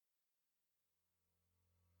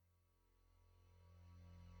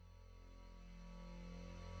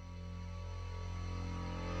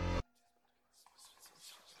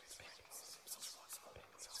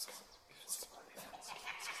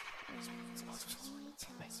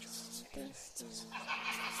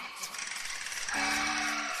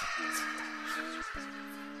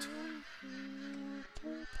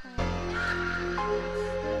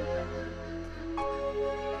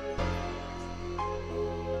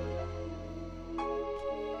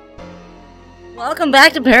Welcome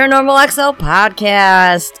back to Paranormal XL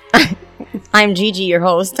Podcast. I'm Gigi, your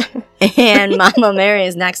host, and Mama Mary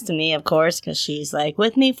is next to me, of course, because she's like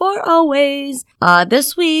with me for always.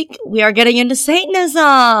 This week, we are getting into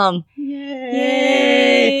Satanism.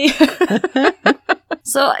 Yay!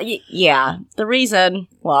 So, yeah, the reason,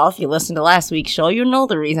 well, if you listened to last week's show, you know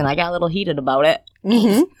the reason. I got a little heated about it.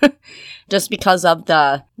 Mm-hmm. Just because of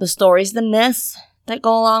the stories, the myths that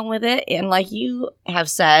go along with it. And like you have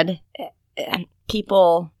said,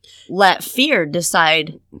 people let fear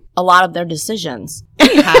decide a lot of their decisions.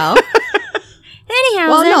 Anyhow.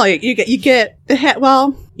 Well, no, you get,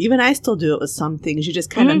 well, even I still do it with some things. You just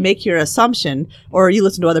kind of make your assumption, or you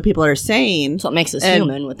listen to what other people are saying. So it makes us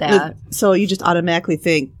human with that. So you just automatically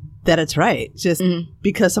think that it's right, just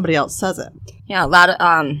because somebody else says it. Yeah, a lot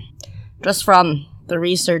of, just from the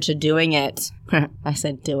research of doing it. I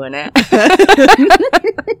said doing it.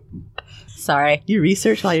 Sorry. You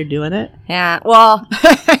research while you're doing it? Yeah, well,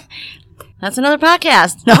 that's another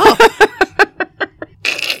podcast. Oh.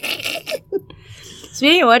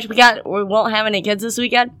 Speaking of which, we won't have any kids this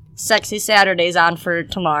weekend. Sexy Saturday's on for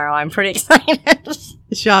tomorrow. I'm pretty excited.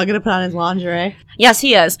 Is Shaw going to put on his lingerie? Yes,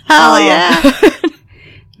 he is. Hell yeah.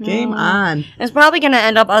 Game on. It's probably going to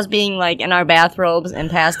end up us being like in our bathrobes and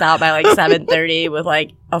passed out by like 7:30 with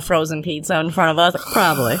like a frozen pizza in front of us.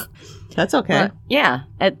 Probably. That's okay. But, yeah.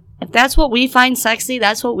 If that's what we find sexy,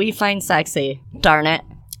 that's what we find sexy. Darn it.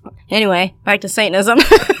 Anyway, back to Satanism.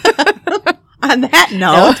 On that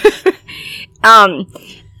note.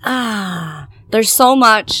 There's so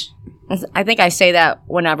much. I think I say that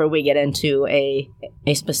whenever we get into a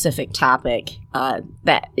specific topic,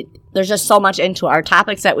 that there's just so much into our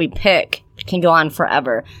topics that we pick can go on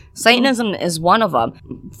forever. Satanism is one of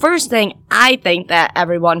them. First thing I think that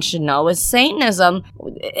everyone should know is Satanism.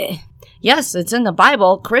 Yes, it's in the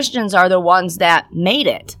Bible. Christians are the ones that made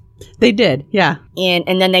it. They did, yeah.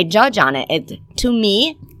 And then they judge on it. To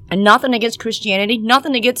me, and nothing against Christianity,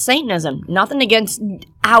 nothing against Satanism, nothing against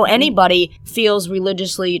how anybody feels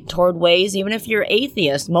religiously toward ways, even if you're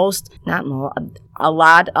atheist. A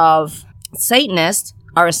lot of Satanists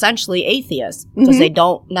are essentially atheists because they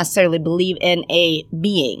don't necessarily believe in a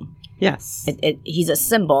being. Yes. He's a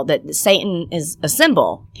symbol, that Satan is a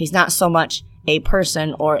symbol. He's not so much a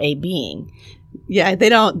person or a being. Yeah, they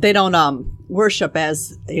don't worship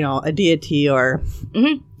as, a deity or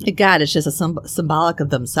a god. It's just a symbolic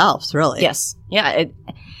of themselves, really. Yes. Yeah.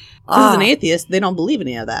 As an atheist, they don't believe in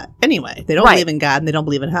any of that. Anyway, they don't believe in God and they don't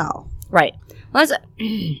believe in hell. Right. Well,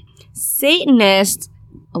 Satanists,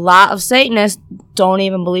 a lot of Satanists don't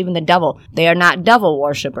even believe in the devil. They are not devil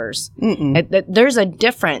worshippers. There's a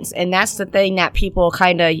difference, and that's the thing that people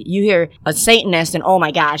you hear a Satanist and, oh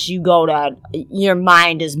my gosh, your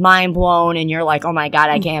mind is mind blown, and you're like, oh my God,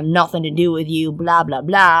 I can't have nothing to do with you, blah, blah,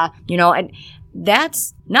 blah, and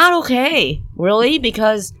that's not okay, really,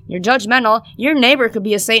 because you're judgmental. Your neighbor could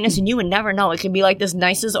be a Satanist and you would never know. It could be like this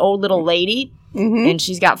nicest old little lady, and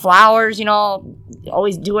she's got flowers,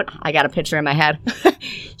 always do it. I got a picture in my head.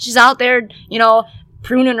 She's out there,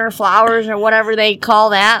 pruning her flowers or whatever they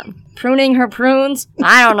call that. Pruning her prunes.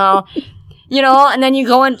 I don't know. And then you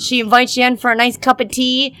go and she invites you in for a nice cup of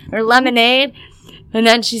tea or lemonade. And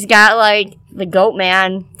then she's got like the goat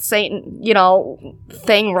man Satan,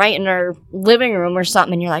 thing right in her living room or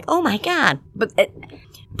something. And you're like, oh my God. But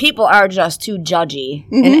people are just too judgy.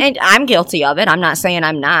 And I'm guilty of it. I'm not saying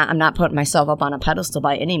I'm not. I'm not putting myself up on a pedestal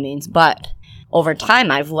by any means. But over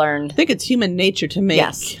time, I've learned. I think it's human nature to make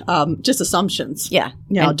just assumptions. Yeah.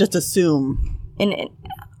 Just assume.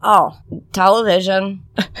 Television.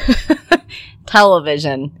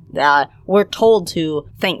 We're told to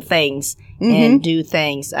think things and do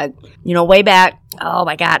things. Way back, oh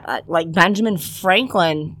my God, like Benjamin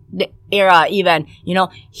Franklin era even,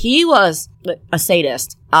 he was a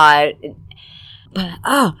sadist.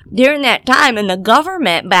 But during that time in the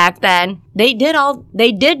government back then, they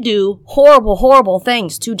did do horrible, horrible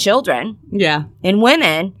things to children. Yeah. And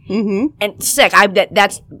women. And sick.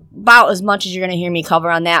 That's about as much as you're going to hear me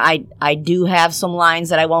cover on that. I do have some lines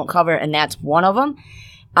that I won't cover, and that's one of them.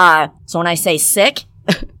 So when I say sick,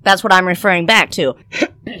 that's what I'm referring back to.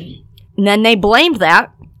 And then they blamed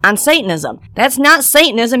that on Satanism. That's not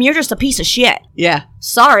Satanism. You're just a piece of shit. Yeah.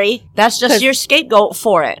 Sorry. That's just your scapegoat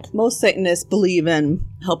for it. Most Satanists believe in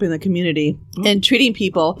helping the community and treating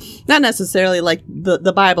people not necessarily like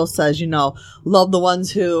the Bible says, love the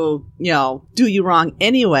ones who, do you wrong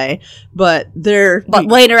anyway, but later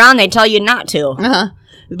on they tell you not to.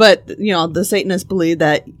 But, the Satanists believe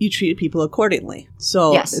that you treat people accordingly.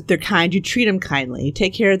 So yes. If they're kind, you treat them kindly. You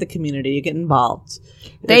take care of the community. You get involved.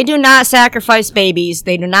 They do not sacrifice babies.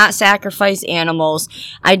 They do not sacrifice animals.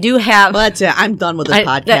 I do have... Well, that's it. I'm done with this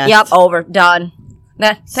podcast. Yep, over. Done.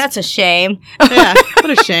 That's a shame. Yeah,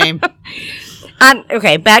 what a shame.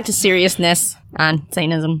 Okay, back to seriousness on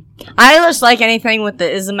Satanism. I just like anything with the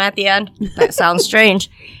ism at the end. That sounds strange.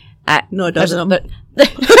 No, it doesn't.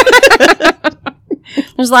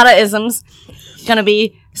 There's a lot of isms gonna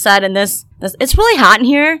be said in this. It's really hot in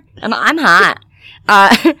here. I'm hot.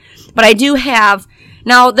 But I do have...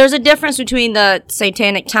 Now, there's a difference between the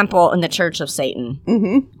Satanic Temple and the Church of Satan.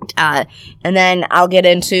 Mm-hmm. And then I'll get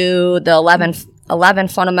into the 11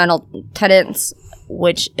 fundamental tenets,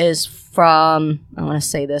 which is from... I want to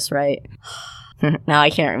say this right. Now I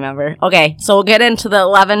can't remember. Okay, so we'll get into the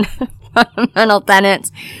 11 fundamental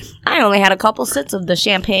tenets. I only had a couple sips of the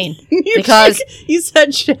champagne because you said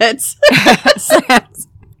shits.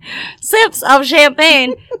 Sips of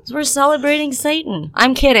champagne. We're celebrating Satan.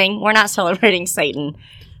 I'm kidding. We're not celebrating Satan.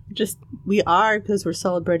 We are because we're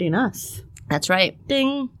celebrating us. That's right.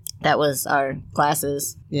 Ding. That was our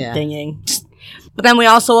glasses. Yeah. Dinging. But then we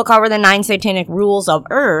also will cover the 9 satanic rules of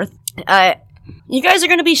Earth. You guys are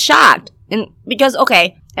going to be shocked. Because,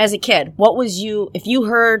 okay, as a kid, if you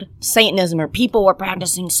heard Satanism or people were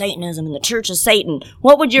practicing Satanism in the Church of Satan,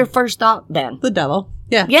 what would your first thought been? The devil.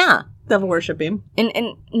 Yeah. Yeah. Devil worshiping.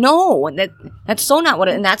 And no, that's so not what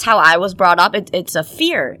and that's how I was brought up. It's a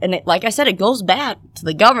fear. And like I said, it goes back to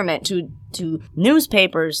the government, to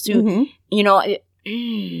newspapers, to, the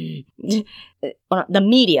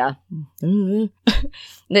media.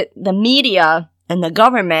 The media and the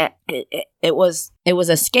government, it was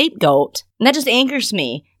a scapegoat. And that just angers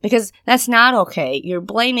me because that's not okay. You're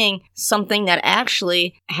blaming something that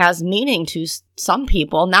actually has meaning to some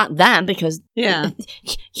people, not them, because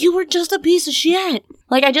you were just a piece of shit.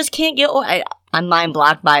 Like, I just can't get... I'm mind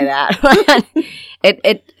blocked by that.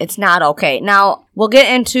 It's not okay. Now, we'll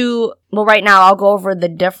get into... Well, right now, I'll go over the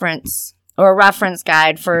difference... or a reference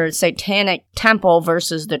guide for Satanic Temple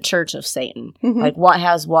versus the Church of Satan. Mm-hmm. Like, what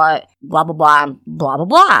has what, blah, blah, blah, blah, blah,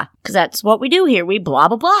 blah. Because that's what we do here. We blah,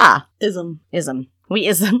 blah, blah. Ism. We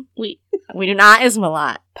ism. We do not ism a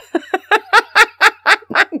lot.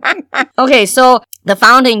 Okay, so the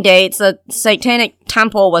founding dates, the Satanic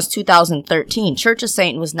Temple was 2013. Church of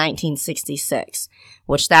Satan was 1966,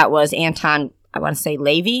 which that was Anton... I want to say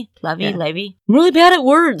Levy. I'm really bad at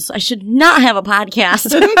words. I should not have a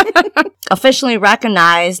podcast. Officially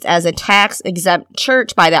recognized as a tax-exempt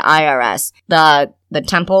church by the IRS. The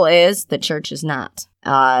temple is, the church is not.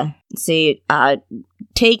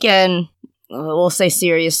 Taken, we'll say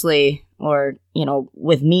seriously, or,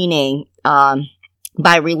 with meaning,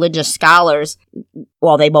 by religious scholars.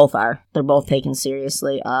 Well, they both are. They're both taken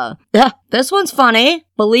seriously. This one's funny.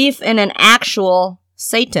 Belief in an actual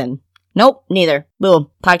Satan. Nope, neither.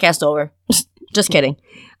 Boom. Podcast over. Just kidding.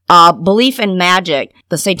 Belief in magic.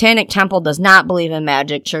 The Satanic Temple does not believe in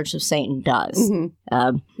magic. Church of Satan does.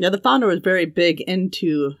 Mm-hmm. The founder was very big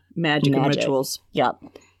into magic and rituals. Yep.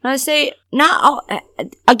 And I say, not all,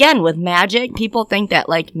 again, with magic, people think that,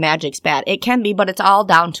 like, magic's bad. It can be, but it's all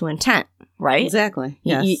down to intent. Right? Exactly.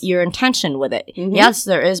 Yes. Your intention with it. Mm-hmm. Yes,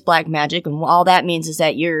 there is black magic, and all that means is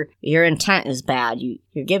that your intent is bad.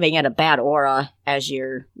 You're giving it a bad aura as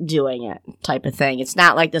you're doing it, type of thing. It's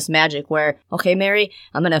not like this magic where, okay, Mary,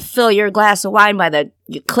 I'm gonna fill your glass of wine by the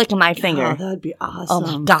click of my finger. Oh, that'd be awesome.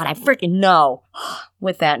 Oh my God, I freaking know.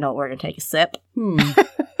 With that note, we're gonna take a sip.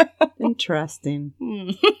 Interesting.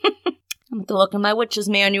 I'm going to look in my witch's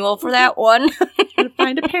manual for that one.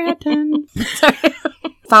 Find a pattern.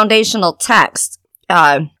 Foundational text.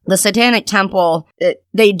 The Satanic Temple,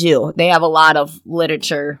 they have a lot of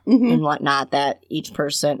literature and whatnot that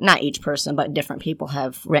not each person, but different people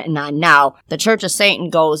have written on. Now, the Church of Satan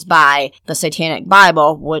goes by the Satanic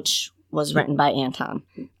Bible, which was written by Anton.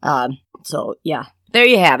 So, yeah, there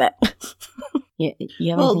you have it. You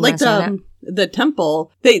have like the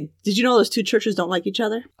temple, did you know those two churches don't like each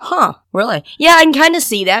other? Huh, really? Yeah, I can kind of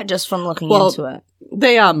see that just from looking into it.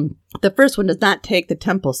 They, The first one does not take the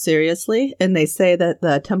temple seriously, and they say that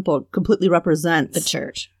the temple completely represents The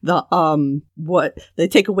church. the what they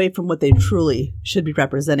take away from what they truly should be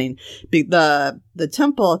representing. The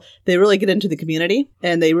temple, they really get into the community,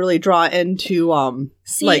 and they really draw into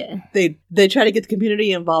they try to get the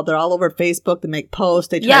community involved. They're all over Facebook. They make posts.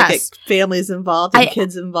 They try to get families involved and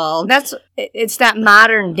kids involved. It's that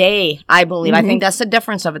modern day, I believe. I think that's the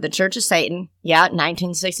difference of it. The Church of Satan,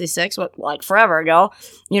 1966, like forever ago,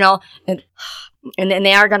 and then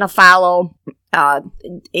they are going to follow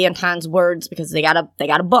Anton's words because they got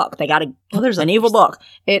a book. They got an evil book.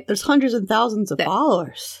 There's hundreds and thousands of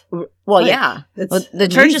followers. Well, yeah. The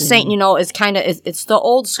Church of Satan, is kind of it's the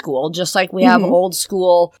old school, just like we have old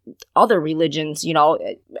school other religions.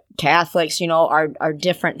 Catholics, are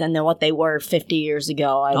different than what they were 50 years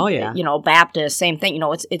ago. Baptists, same thing.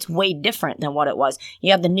 It's way different than what it was.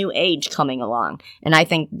 You have the New Age coming along, and I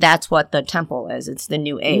think that's what the temple is. It's the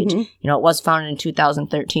New Age. It was founded in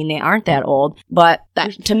 2013. They aren't that old, but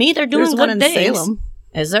to me, they're doing good things. Salem.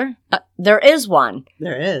 Is there? There is one.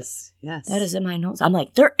 There is. Yes. That is in my notes. I'm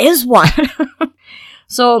like, there is one.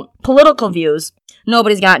 So, political views.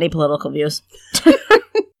 Nobody's got any political views.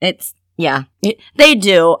 They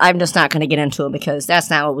do. I'm just not going to get into it because that's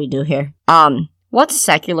not what we do here. What's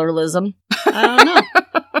secularism? I don't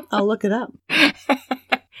know. I'll look it up.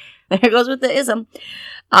 There goes with the ism.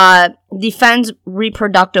 Defends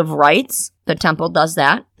reproductive rights. The temple does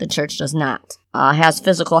that. The church does not. Has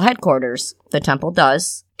physical headquarters. The temple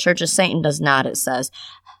does. Church of Satan does not, it says.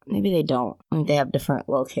 Maybe they don't. I think they have different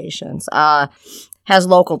locations. Has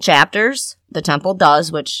local chapters. The temple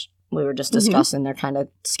does, which we were just discussing. They're kind of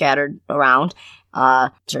scattered around.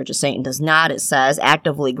 Church of Satan does not, it says.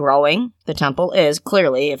 Actively growing. The temple is,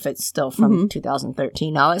 clearly, if it's still from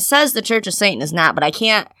 2013. Now, it says the Church of Satan is not, but I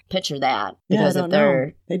can't picture that. Because I don't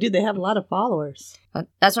know. They do. They have a lot of followers.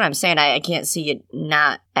 That's what I'm saying. I can't see it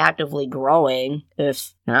not actively growing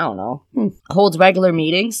if, I don't know, holds regular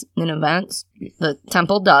meetings and events. The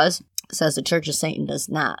temple does. It says the Church of Satan does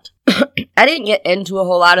not. I didn't get into a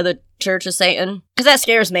whole lot of the Church of Satan because that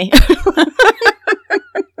scares me.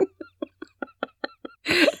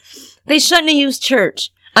 They shouldn't have used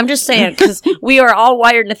church. I'm just saying because we are all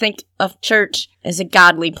wired to think of church as a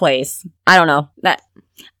godly place. I don't know.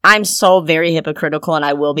 I'm so very hypocritical, and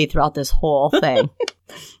I will be throughout this whole thing.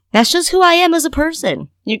 That's just who I am as a person.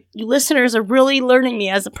 You listeners are really learning me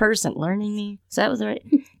as a person. Learning me? Is that was right?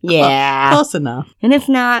 Yeah. Close enough. And if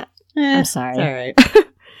not, I'm sorry. It's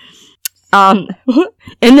all right.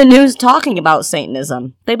 In the news talking about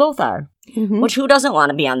Satanism. They both are. Which, who doesn't want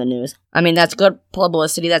to be on the news? I mean, that's good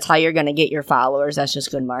publicity. That's how you're going to get your followers. That's just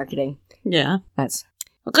good marketing. Yeah. That's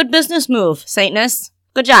a good business move, Satanists.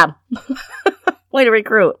 Good job. Way to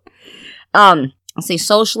recruit. Let's see,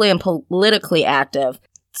 socially and politically active.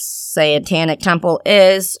 Satanic Temple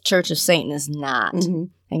is. Church of Satan is not.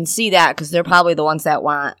 I can see that because they're probably the ones that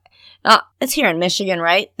want. It's here in Michigan,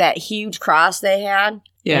 right? That huge cross they had.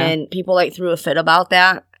 Yeah. And people threw a fit about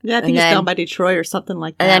that. Yeah, I think it's down by Detroit or something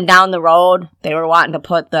like that. And then down the road, they were wanting to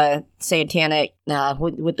put the satanic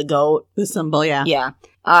with the goat. The symbol, yeah. Yeah.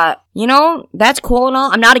 That's cool and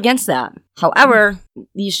all. I'm not against that. However,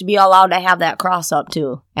 you should be allowed to have that cross up,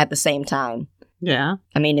 too, at the same time. Yeah.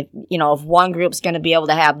 I mean, if one group's going to be able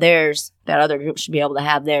to have theirs, that other group should be able to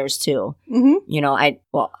have theirs, too. I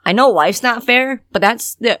know life's not fair, but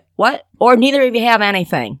that's what? Or neither of you have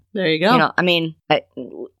anything. There you go.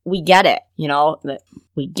 We get it,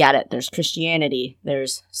 we get it. There's Christianity,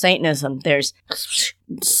 there's Satanism, there's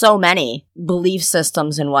so many belief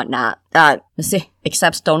systems and whatnot. Let's see,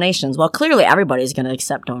 accepts donations. Well, clearly everybody's going to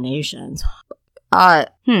accept donations. A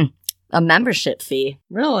membership fee.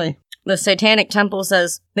 Really? The Satanic Temple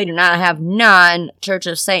says they do not have none. Church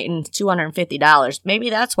of Satan, $250. Maybe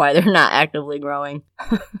that's why they're not actively growing.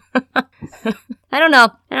 I don't know.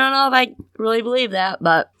 I don't know if I really believe that,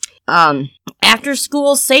 but after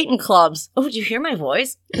school Satan clubs. Oh, did you hear my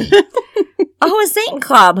voice? A Satan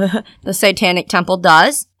club. The Satanic Temple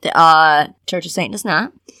does. The Church of Satan does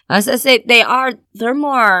not. As I say, they're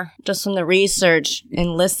more just from the research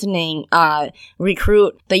and listening,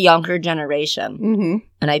 recruit the younger generation.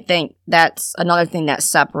 And I think that's another thing that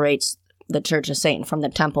separates the Church of Satan from the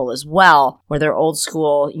temple as well, where they're old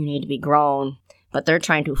school, you need to be grown, but they're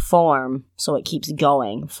trying to form so it keeps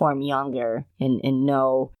going, form younger and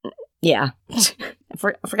know. Yeah. I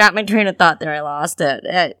forgot my train of thought there. I lost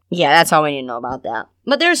it. Yeah, that's all we need to know about that.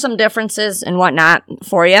 But there's some differences and whatnot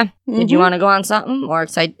for you. Did you want to go on something? Or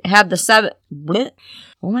because I have the 7... Bleh.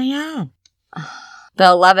 Oh my God. The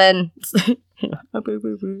 11...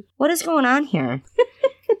 What is going on here?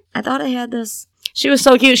 I thought I had this... She was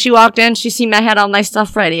so cute. She walked in. She seen I had all my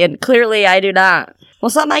stuff ready, and clearly I do not. Well,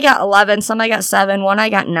 some I got 11, some I got 7, one I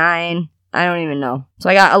got 9. I don't even know. So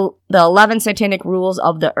I got the 11 satanic rules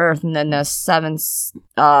of the earth, and then the 7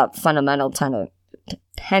 fundamental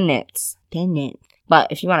tenets. But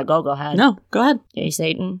if you want to go ahead. No, go ahead. Yay,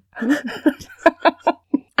 Satan.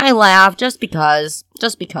 I laugh just because.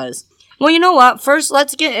 Well, you know what? First,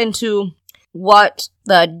 let's get into what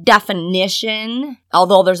the definition,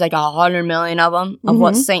 although there's like 100 million of them, of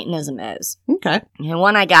what Satanism is. Okay. And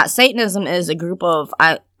one I got, Satanism is a group of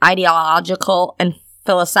ideological and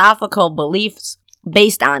philosophical beliefs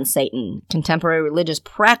based on Satan. Contemporary religious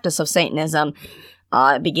practice of Satanism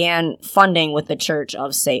began funding with the Church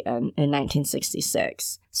of Satan in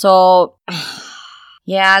 1966. So,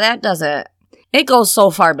 yeah, that doesn't... It goes so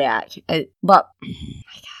far back. But, my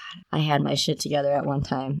God, I had my shit together at one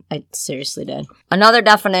time. I seriously did. Another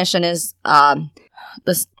definition is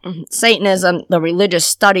the Satanism, the religious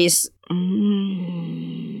studies...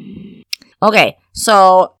 Okay,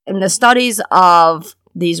 so in the studies of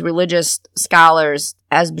these religious scholars,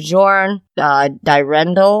 Asbjorn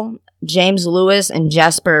Dyrendal, James Lewis, and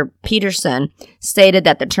Jasper Peterson stated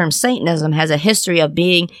that the term Satanism has a history of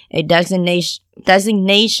being a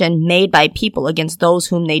designation made by people against those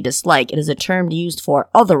whom they dislike. It is a term used for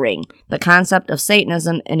othering. The concept of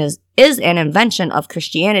Satanism is an invention of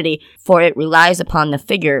Christianity, for it relies upon the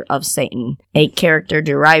figure of Satan, a character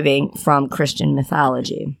deriving from Christian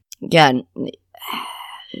mythology. Again,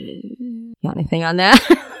 got anything on that?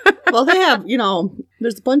 Well, they have,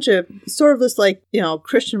 there's a bunch of sort of this like,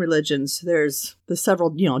 Christian religions. There's the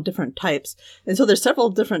several, different types. And so there's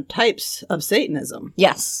several different types of Satanism.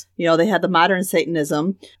 Yes. They had the modern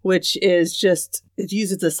Satanism, which is just, it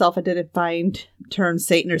uses the self-identifying term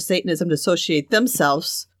Satan or Satanism to associate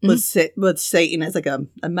themselves with Satan as like a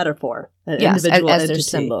metaphor, an individual as entity. their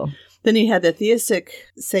symbol. Then you had the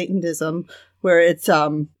theistic Satanism, where it's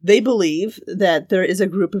they believe that there is a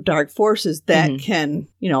group of dark forces that can,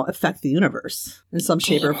 affect the universe in some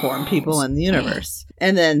shape or form, people in the universe.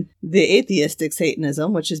 And then the atheistic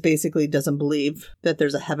Satanism, which is basically doesn't believe that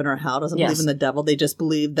there's a heaven or hell, doesn't believe in the devil. They just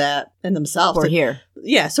believe that in themselves. We're here.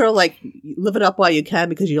 Yeah, sort of like live it up while you can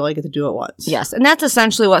because you only get to do it once. Yes, and that's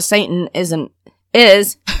essentially what Satanism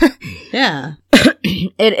is. Yeah.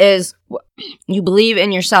 It is, you believe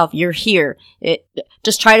in yourself, you're here.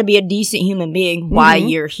 Just try to be a decent human being while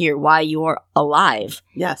you're here, while you're alive.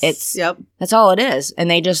 Yes. That's all it is. And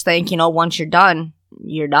they just think, once you're done,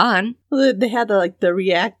 you're done. Well, they had the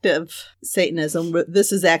reactive Satanism.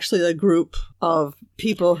 This is actually a group of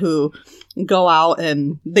people who go out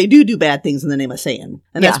and they do bad things in the name of Satan.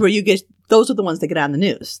 And that's where you get... Those are the ones that get on the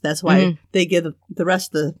news. That's why they give the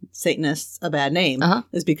rest of the Satanists a bad name.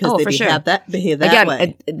 Is because they behave that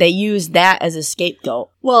way. They use that as a scapegoat.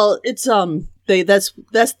 Well, it's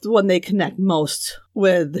that's the one they connect most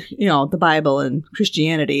with, the Bible and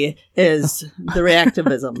Christianity is the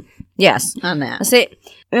reactivism. Yes. On that. See,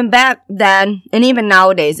 and back then, and even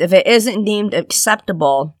nowadays, if it isn't deemed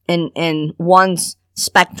acceptable in one's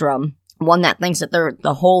spectrum, one that thinks that they're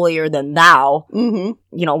the holier than thou,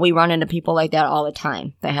 we run into people like that all the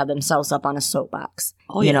time. They have themselves up on a soapbox,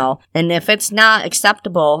 and if it's not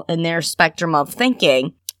acceptable in their spectrum of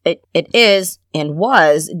thinking, it is and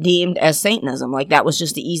was deemed as Satanism. Like, that was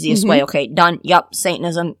just the easiest way. Okay, done. Yup,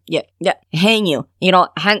 Satanism. Yeah, hang you.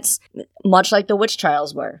 Hence, much like the witch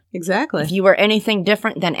trials were. Exactly. If you were anything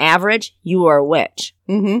different than average, you were a witch.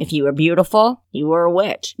 If you were beautiful, you were a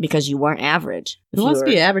witch because you weren't average. Who wants to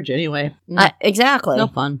be average anyway? Exactly. No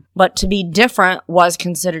fun. But to be different was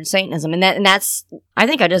considered Satanism. And that's, I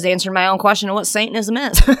think I just answered my own question of what Satanism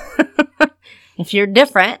is. If you're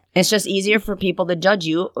different, it's just easier for people to judge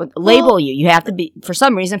you, label you. You have to be, for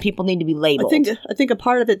some reason, people need to be labeled. I think a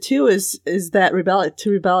part of it too is that rebel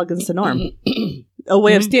against the norm. A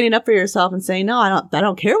way of standing up for yourself and saying, no, I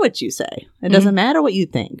don't care what you say. It doesn't matter what you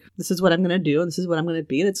think. This is what I'm going to do, and this is what I'm going to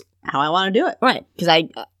be, and it's how I want to do it. Right. Because I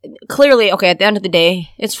clearly, okay, at the end of the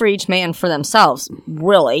day, it's for each man for themselves,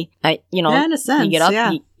 really. Yeah, in a sense, you get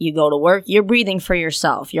up, you go to work, you're breathing for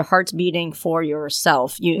yourself. Your heart's beating for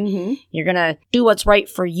yourself. You're going to do what's right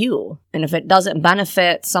for you. And if it doesn't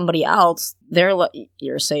benefit somebody else,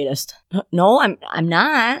 you're a sadist. No, I'm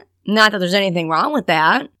not. Not that there's anything wrong with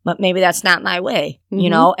that, but maybe that's not my way,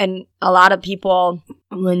 And a lot of people,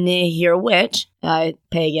 when they hear witch,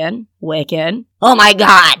 pagan, Wiccan, oh my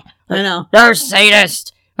God, I know, they're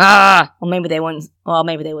sadist. Well, maybe they wouldn't. Well,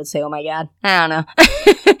 maybe they would say, oh my God, I don't know.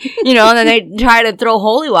 And then they try to throw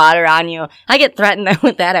holy water on you. I get threatened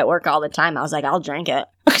with that at work all the time. I was like, I'll drink it.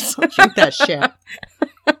 I'll drink that shit.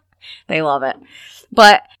 They love it,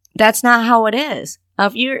 but that's not how it is.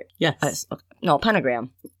 If you're No,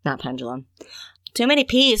 pentagram. Not pendulum. Too many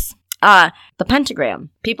P's. The pentagram.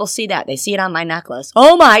 People see that. They see it on my necklace.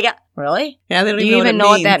 Oh my God. Really? Yeah, they don't Do you even know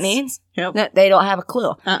what that means? Yep. They don't have a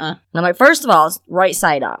clue. And I'm like, first of all, it's right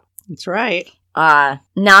side up. That's right.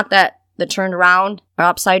 Not that the turned around or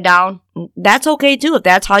upside down. That's okay too if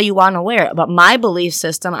that's how you want to wear it. But my belief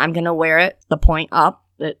system, I'm going to wear it the point up.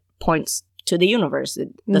 It points to the universe,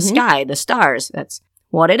 the sky, the stars. That's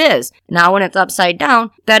what it is. Now, when it's upside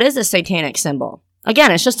down, that is a satanic symbol.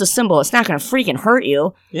 Again, it's just a symbol. It's not going to freaking hurt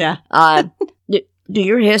you. Yeah. Do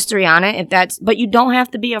your history on it but you don't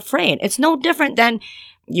have to be afraid. It's no different than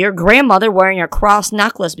your grandmother wearing your cross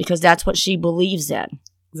necklace because that's what she believes in.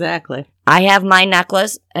 Exactly. I have my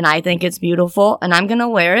necklace and I think it's beautiful and I'm going to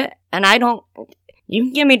wear it and you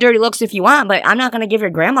can give me dirty looks if you want, but I'm not going to give your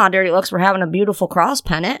grandma dirty looks for having a beautiful cross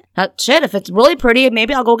pennant. Shit, if it's really pretty,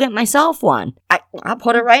 maybe I'll go get myself one. I'll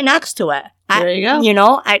put it right next to it. There you go. You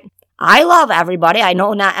know, I love everybody. I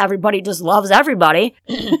know not everybody just loves everybody.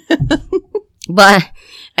 But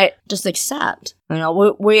just accept. You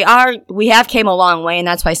know, we have came a long way, and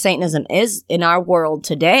that's why Satanism is in our world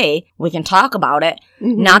today. We can talk about it.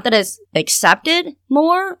 Mm-hmm. Not that it's accepted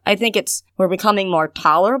more. I think we're becoming more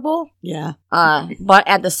tolerable. Yeah. But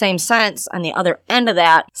at the same sense, on the other end of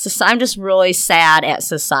that, I'm just really sad at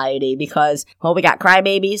society because, well, we got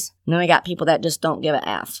crybabies, and then we got people that just don't give a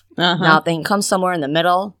F. Now, if they can come somewhere in the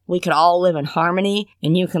middle, we could all live in harmony,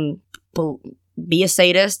 and you can be a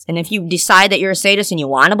sadist. And if you decide that you're a sadist and you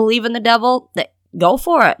want to believe in the devil, go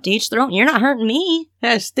for it. To each their own. You're not hurting me.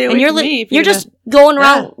 Yeah, stay away from me. You're just going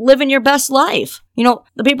around living your best life. You know,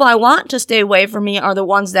 the people I want to stay away from me are the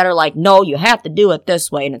ones that are like, no, you have to do it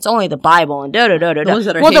this way, and it's only the Bible, and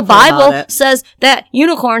da-da-da-da-da. Well, the Bible says that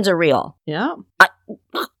unicorns are real. Yeah.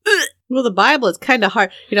 Well, the Bible is kind of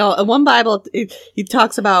hard. You know, in one Bible, he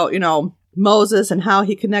talks about, you know, Moses and how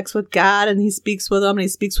he connects with God and he speaks with him and he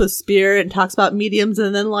speaks with spirit and talks about mediums.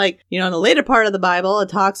 And then, like, you know, in the later part of the Bible, it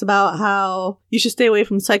talks about how you should stay away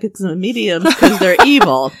from psychics and mediums because they're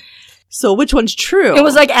evil. So which one's true? It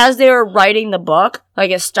was like as they were writing the book,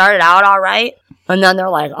 like it started out all right. And then they're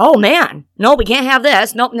like, oh man, no, we can't have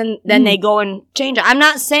this. Nope. And then they go and change it. I'm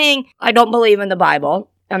not saying I don't believe in the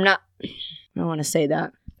Bible. I don't want to say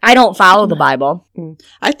that. I don't follow the Bible.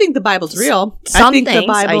 I think the Bible's real. Some I think the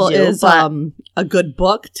Bible is a good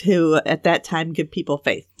book to, at that time, give people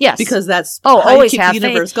faith. Yes. Because that's how always you keep the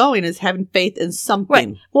universe going, is having faith in something.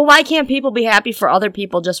 Right. Well, why can't people be happy for other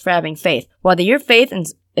people just for having faith? Whether your faith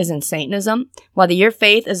is in Satanism, whether your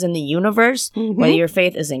faith is in the universe, whether your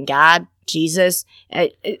faith is in God, Jesus,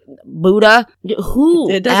 Buddha,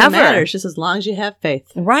 whoever. It doesn't matter. It's just as long as you have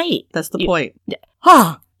faith. Right. That's the point.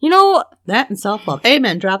 You know, that and self-love.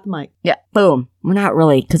 Amen. Drop the mic. Yeah. Boom. We're not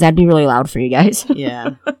really, because that'd be really loud for you guys.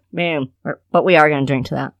 Yeah. Man. But we are going to drink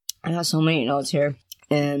to that. I got so many notes here,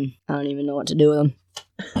 and I don't even know what to do with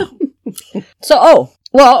them. So,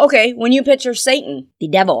 okay. When you picture Satan, the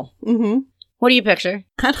devil, what do you picture?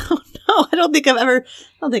 I don't know. I don't think I've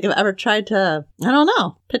ever tried to,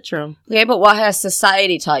 picture him. Okay, but what has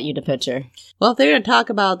society taught you to picture? Well, if they're going to talk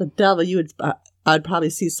about the devil, I'd probably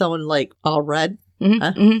see someone like all red.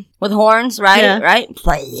 With horns, right? Yeah. Right?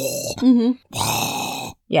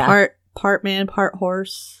 Yeah. Part man, part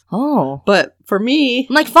horse. Oh. But for me...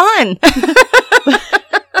 I'm like, fun!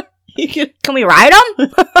 Can we ride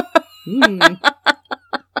them? Yeah.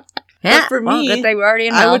 But for me... good thing we're already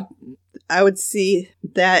in hell. I would see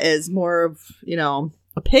that as more of, you know,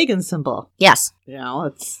 a pagan symbol. Yes. You know,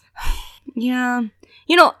 it's... Yeah.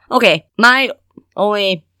 You know, okay, my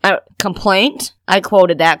only... complaint. I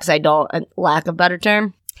quoted that because I don't, lack of better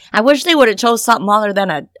term. I wish they would have chose something other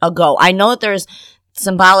than a goat. I know that there's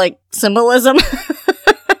symbolism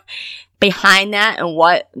behind that and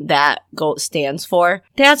what that goat stands for.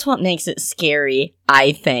 That's what makes it scary,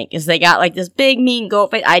 I think, is they got like this big mean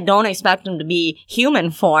goat face. I don't expect him to be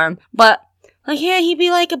human form, but like, yeah, he'd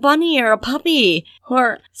be like a bunny or a puppy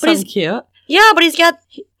or something cute. Yeah, but he's got,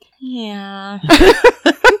 yeah.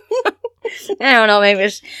 I don't know, maybe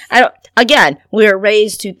again, we were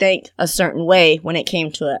raised to think a certain way when it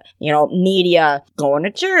came to it. You know, media, going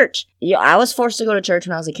to church. I was forced to go to church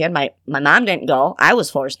when I was a kid. My mom didn't go. I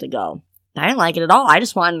was forced to go. I didn't like it at all. I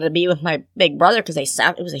just wanted to be with my big brother because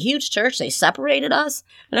it was a huge church. They separated us.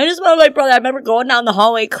 And I just wanted my brother. I remember going down the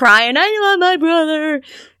hallway crying, I want my brother.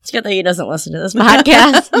 It's good that he doesn't listen to this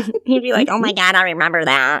podcast. He'd be like, oh my God, I remember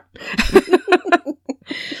that.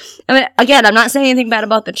 I mean, again, I'm not saying anything bad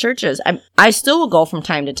about the churches. I still will go from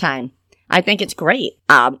time to time. I think it's great.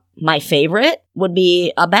 My favorite would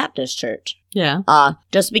be a Baptist church. Yeah.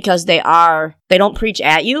 Just because they don't preach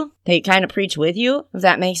at you, they kind of preach with you, if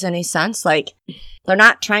that makes any sense. Like, they're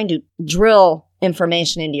not trying to drill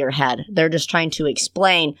information into your head. They're just trying to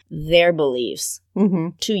explain their beliefs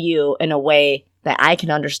to you in a way that I can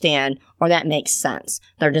understand or that makes sense.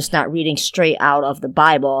 They're just not reading straight out of the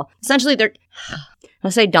Bible. Essentially, they're,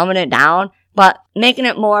 I'll say dumbing it down, but making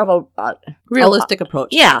it more of a realistic approach.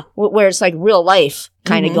 Yeah, where it's like real life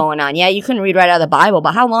kind of going on. Yeah, you couldn't read right out of the Bible,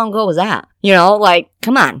 but how long ago was that? You know, like,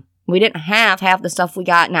 come on. We didn't have half the stuff we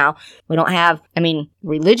got now. We don't have, I mean,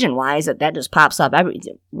 religion-wise, that just pops up.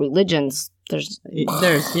 Religions, there's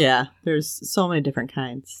so many different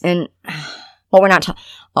kinds. And, well, we're not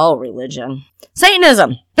talking, religion.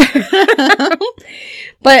 Satanism.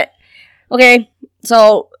 But, okay,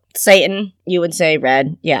 so Satan, you would say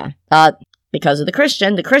red, yeah. Because of the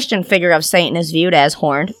Christian figure of Satan is viewed as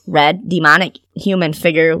horned, red, demonic human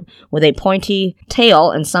figure with a pointy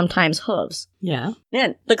tail and sometimes hooves. Yeah.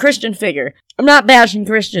 Man, the Christian figure. I'm not bashing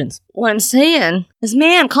Christians. What I'm saying is,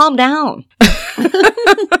 man, calm down.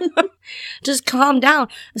 Just calm down.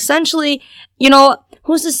 Essentially, you know,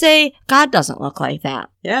 who's to say God doesn't look like that?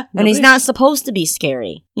 Yeah. And he's not supposed to be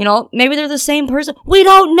scary. You know, maybe they're the same person. We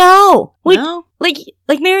don't know. No. Like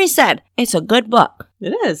Mary said, it's a good book.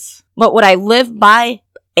 It is. But would I live by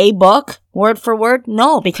a book, word for word?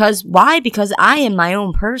 No. Because why? Because I am my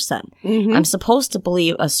own person. Mm-hmm. I'm supposed to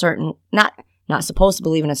believe not supposed to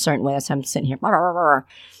believe in a certain way. That's why I'm sitting here.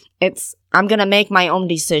 I'm going to make my own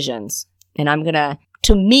decisions. And I'm going to,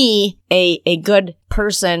 me, a good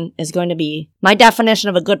person is going to be, my definition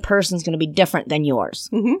of a good person is going to be different than yours.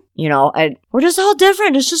 Mm-hmm. You know, we're just all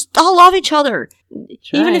different. It's just all love each other.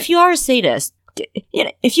 Even if you are a sadist. You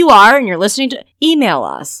know, if you are and you're listening to, email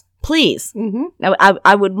us, please. Mm-hmm.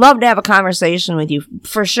 I would love to have a conversation with you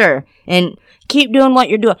for sure, and keep doing what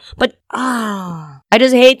you're doing. But I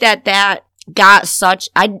just hate that got such.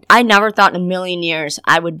 I never thought in a million years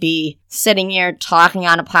I would be sitting here talking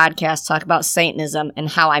on a podcast, talk about Satanism and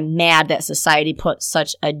how I'm mad that society put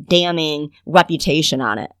such a damning reputation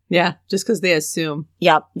on it. Yeah, just because they assume.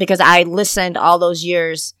 Yep, because I listened all those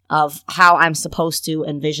years of how I'm supposed to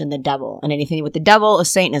envision the devil, and anything with the devil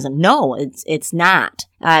is Satanism. No, it's not.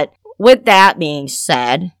 With that being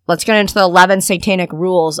said, let's get into the 11 satanic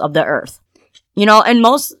rules of the earth. You know, and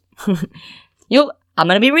most, I'm going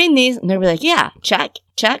to be reading these, and they'll be like, yeah, check.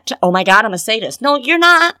 Oh my God, I'm a sadist. No, you're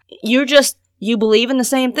not. You believe in the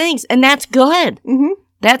same things, and that's good. Mm-hmm.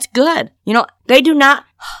 That's good. You know, they do not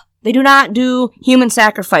do human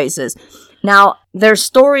sacrifices. Now, there's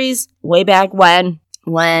stories way back when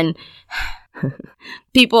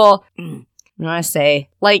people, I want to say,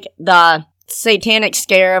 like the satanic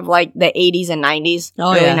scare of like the 80s and 90s,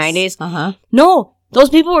 early 90s. Uh-huh. No, those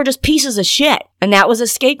people were just pieces of shit. And that was a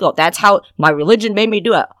scapegoat. That's how my religion made me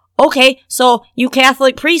do it. Okay, so you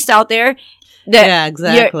Catholic priests out there, yeah,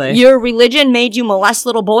 exactly. Your religion made you molest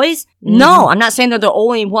little boys? Mm-hmm. No, I'm not saying they're the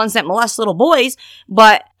only ones that molest little boys,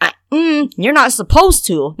 but you're not supposed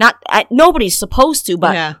to. Nobody's supposed to,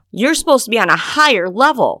 but you're supposed to be on a higher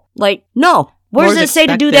level. Like, no. Where does it say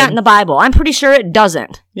to do that in the Bible? I'm pretty sure it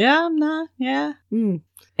doesn't. Yeah, I'm not. Yeah. Mm.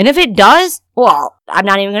 And if it does, well, I'm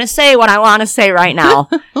not even going to say what I want to say right now.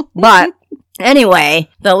 But anyway,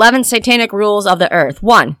 the 11 satanic rules of the earth.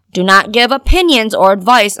 1, do not give opinions or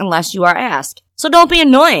advice unless you are asked. So don't be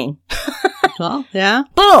annoying. Well, yeah.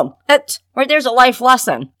 Boom. Right there's a life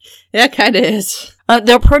lesson. Yeah, it kind of is.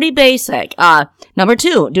 They're pretty basic. Number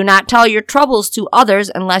 2, do not tell your troubles to others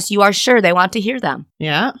unless you are sure they want to hear them.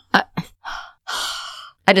 Yeah.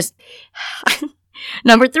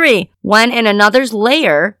 Number 3, when in another's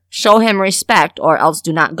lair, show him respect or else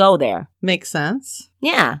do not go there. Makes sense.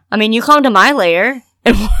 Yeah. I mean, you come to my lair,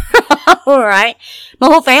 and all right. My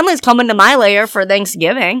whole family's coming to my lair for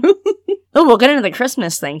Thanksgiving. Oh, we'll get into the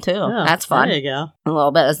Christmas thing, too. Oh, that's fun. There you go. A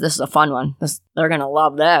little bit. This is a fun one. They're going to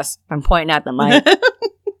love this. I'm pointing at the mic.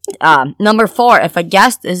 Number 4, if a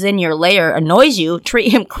guest is in your lair, annoys you,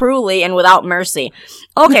 treat him cruelly and without mercy.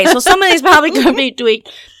 Okay, so some of these probably could be tweaked,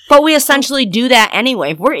 but we essentially do that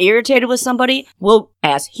anyway. If we're irritated with somebody,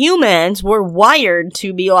 as humans, we're wired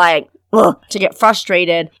to be like, to get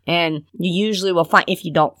frustrated, and you usually will find, if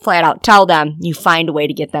you don't flat out tell them, you find a way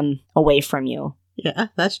to get them away from you. Yeah,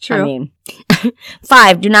 that's true. I mean,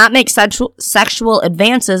 5, do not make sexual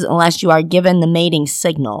advances unless you are given the mating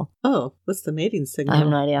signal. Oh, what's the mating signal? I have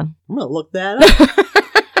no idea. I'm going to look that up.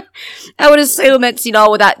 I would assume it's,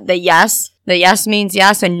 with that, the yes. The yes means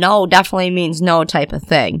yes, and no definitely means no type of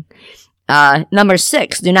thing. Number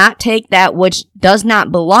 6, do not take that which does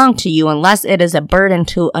not belong to you unless it is a burden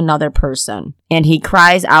to another person, and he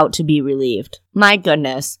cries out to be relieved. My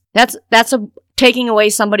goodness. That's a taking away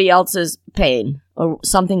somebody else's pain or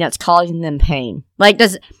something that's causing them pain. Like,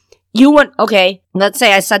 okay, let's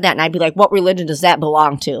say I said that and I'd be like, what religion does that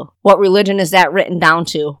belong to? What religion is that written down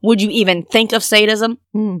to? Would you even think of sadism?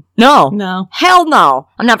 No. Hell no.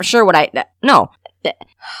 I'm not for sure no.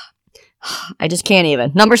 I just can't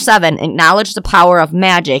even. Number 7, acknowledge the power of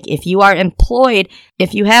magic. If you have employed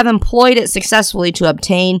it successfully to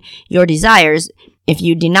obtain your desires, if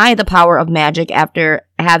you deny the power of magic after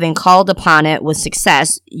having called upon it with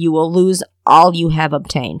success, you will lose all you have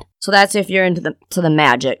obtained. So that's if you're into the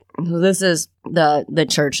magic. So this is the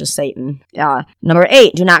Church of Satan. Number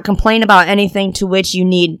 8, do not complain about anything to which you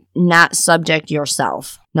need not subject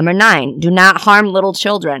yourself. Number 9, do not harm little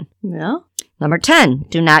children. Yeah. Number 10,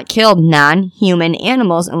 do not kill non-human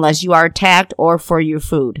animals unless you are attacked or for your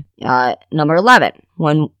food. Number 11,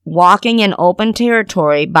 when walking in open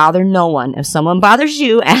territory, bother no one. If someone bothers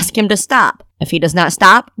you, ask him to stop. If he does not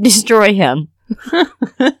stop, destroy him.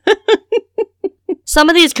 Some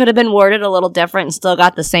of these could have been worded a little different and still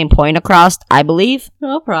got the same point across, I believe.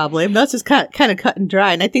 Well, probably. That's just kind of cut and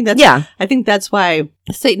dry. And I think that's why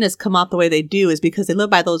Satanists come out the way they do, is because they live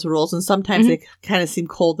by those rules, and sometimes they kind of seem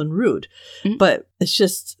cold and rude. But it's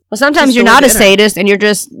just... Well, sometimes you're not a sadist and you're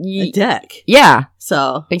just... a dick. Yeah.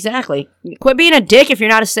 So... Exactly. Quit being a dick if you're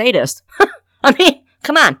not a sadist. I mean,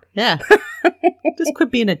 come on. Yeah. Just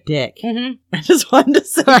quit being a dick. I just wanted to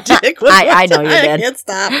say dick. I know you did. I can't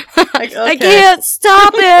stop. Like, okay. I can't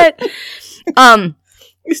stop it.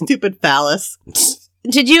 You stupid phallus.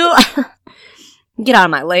 Did you get out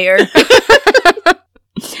of my lair?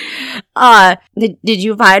 Did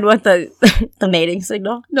you find what the mating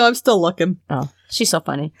signal? No, I'm still looking. Oh, she's so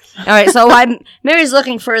funny. All right, so while Mary's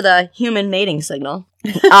looking for the human mating signal,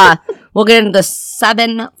 we'll get into the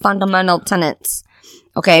 7 fundamental tenets.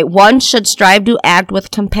 Okay, 1 should strive to act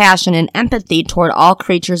with compassion and empathy toward all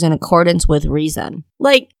creatures in accordance with reason.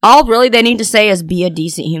 Like, all really they need to say is be a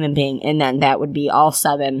decent human being, and then that would be all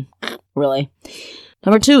 7, really.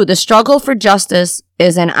 Number 2, the struggle for justice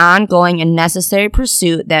is an ongoing and necessary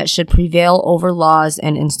pursuit that should prevail over laws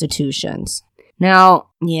and institutions. Now,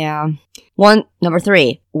 yeah. Number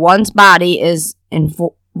 3, one's body is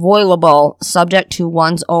inviolable, subject to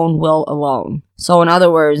one's own will alone. So, in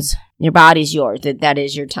other words... Your body's yours. That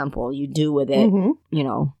is your temple. You do with it, you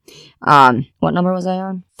know. What number was I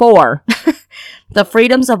on? 4. The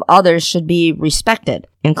freedoms of others should be respected,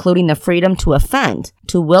 including the freedom to offend.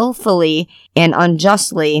 To willfully and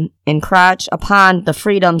unjustly encroach upon the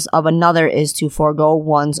freedoms of another is to forego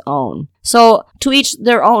one's own. So, to each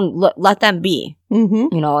their own, let them be. You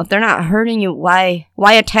know, if they're not hurting you, why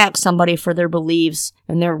attack somebody for their beliefs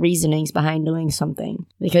and their reasonings behind doing something?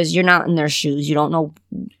 Because you're not in their shoes. You don't know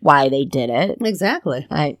why they did it. Exactly.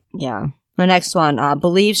 Yeah. The next one,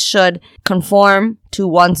 beliefs should conform to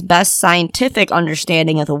one's best scientific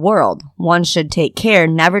understanding of the world. One should take care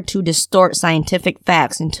never to distort scientific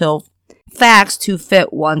facts until facts to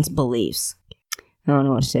fit one's beliefs. I don't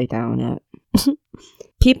know what to take that one yet.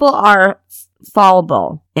 People are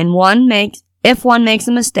fallible, and if one makes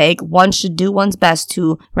a mistake, one should do one's best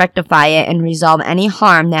to rectify it and resolve any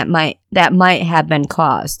harm that might have been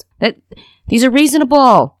caused. These are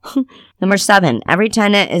reasonable. Number 7, every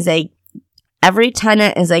tenet is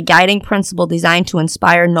a guiding principle designed to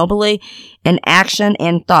inspire nobly in action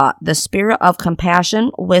and thought. The spirit of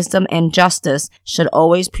compassion, wisdom, and justice should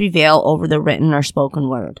always prevail over the written or spoken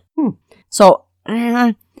word. So,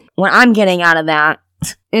 what I'm getting out of that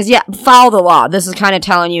is, follow the law. This is kind of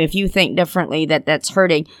telling you if you think differently that's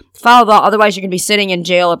hurting. Follow the law, otherwise you're going to be sitting in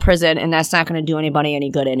jail or prison, and that's not going to do anybody any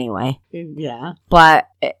good anyway. Yeah. But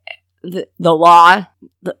the law,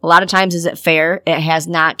 a lot of times, is it fair? It has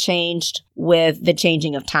not changed with the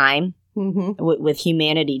changing of time, with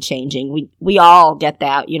humanity changing. We all get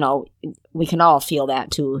that, you know, we can all feel that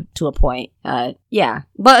to a point. Yeah.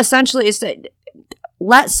 But essentially, it's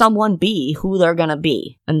let someone be who they're going to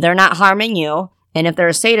be, and they're not harming you. And if they're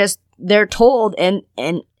a sadist, they're told in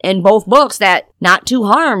both books that not to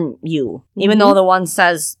harm you, even though the one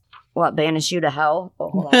says, what, banish you to hell? Oh,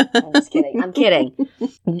 hold on. I'm just kidding. I'm kidding.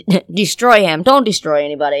 Destroy him. Don't destroy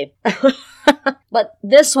anybody. But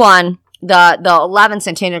this one, the 11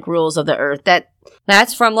 satanic rules of the earth,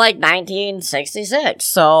 that's from like 1966.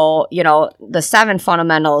 So, you know, the 7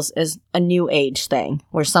 fundamentals is a new age thing,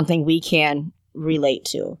 or something we can relate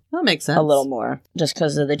to. That makes sense. A little more, just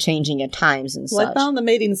because of the changing of times and such. I found the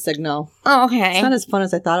mating signal. Oh, okay. It's not as fun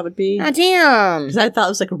as I thought it would be. Oh, damn. Because I thought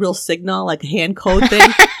it was like a real signal, like a hand code thing.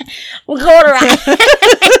 We'll go around.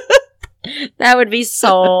 That would be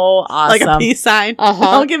so awesome. Like a peace sign.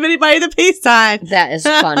 Don't give anybody the peace sign. That is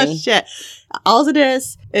funny. Shit. All it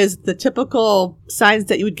is the typical signs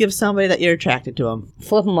that you would give somebody that you're attracted to them.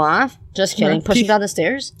 Flip them off? Just kidding. No. Push them down the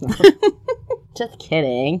stairs? Just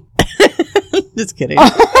kidding. Just kidding.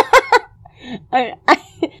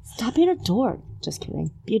 Stop being a dork. Just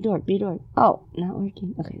kidding. Be a dork. Be a dork. Oh, not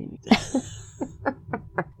working. Okay, there we go.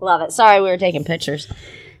 Love it. Sorry, we were taking pictures.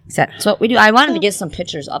 That's what we do. I wanted to get some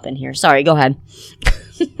pictures up in here. Sorry, go ahead.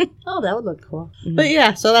 Oh, that would look cool. Mm-hmm. But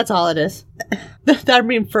yeah, so that's all it is. That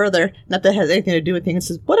being further, not that it has anything to do with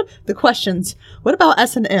things. What if, the questions? What about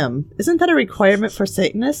S&M? Isn't that a requirement for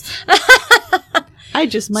Satanists? I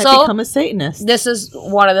just might become a Satanist. This is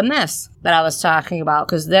one of the myths that I was talking about,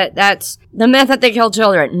 because that's the myth that they kill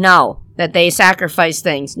children. No. That they sacrifice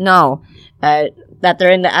things. No. That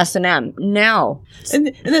they're into S&M. No.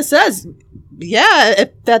 And it says, yeah,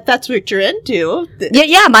 if that's what you're into.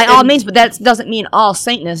 Yeah, by all means, but that doesn't mean all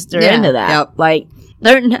Satanists are into that. Yep. Like,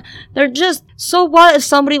 they're just, so what if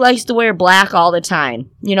somebody likes to wear black all the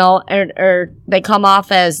time, you know, or they come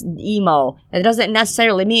off as emo? It doesn't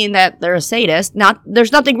necessarily mean that they're a sadist.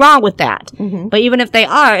 There's nothing wrong with that. Mm-hmm. But even if they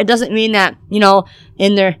are, it doesn't mean that, you know,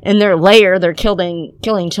 in their lair they're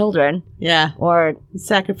killing children. Yeah. Or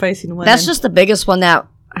sacrificing women. That's just the biggest one that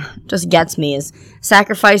just gets me, is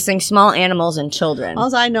sacrificing small animals and children.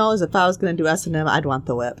 All I know is if I was going to do S&M, I'd want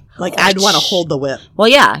the whip. Like, I'd want to hold the whip. Well,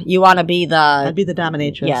 yeah, you want to be I'd be the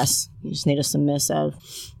dominatrix. Yes. You just need a submissive.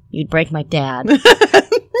 You'd break my dad.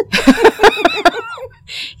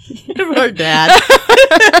 Our dad.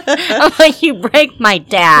 I'm like, you break my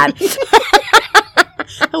dad.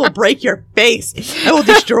 I will break your face. I will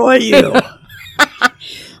destroy you.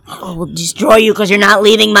 I will destroy you because you're not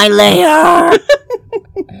leaving my lair.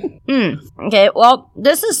 Okay, well,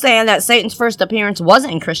 this is saying that Satan's first appearance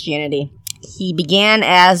wasn't in Christianity. He began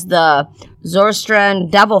as the Zoroastrian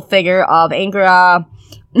devil figure of Ingria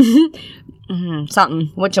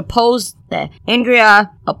which opposed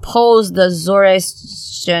the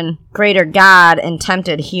Zoroastrian greater god and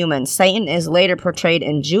tempted humans. Satan is later portrayed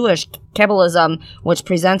in Jewish Kabbalism, which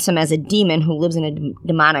presents him as a demon who lives in a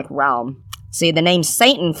demonic realm. See, the name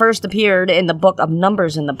Satan first appeared in the book of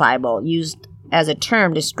Numbers in the Bible, used as a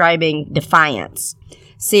term describing defiance.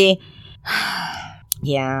 See,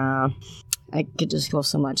 yeah, I could just go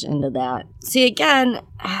so much into that. See, again,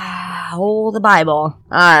 the Bible.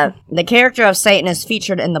 The character of Satan is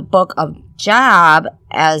featured in the book of Job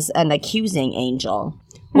as an accusing angel,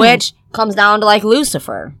 which comes down to like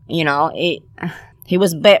Lucifer. You know, he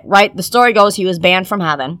was right. The story goes he was banned from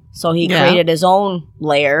heaven, so he created his own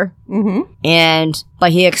lair,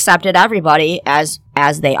 but he accepted everybody as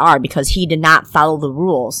they are because he did not follow the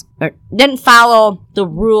rules, or didn't follow the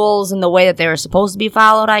rules in the way that they were supposed to be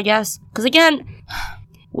followed. I guess because again,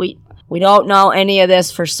 we don't know any of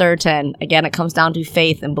this for certain. Again, it comes down to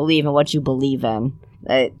faith and believe in what you believe in.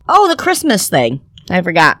 The Christmas thing, I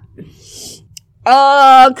forgot.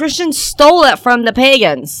 Christians stole it from the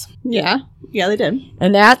pagans. Yeah, they did.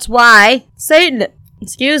 And that's why Satanists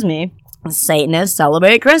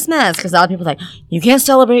celebrate Christmas. Because a lot of people are like, you can't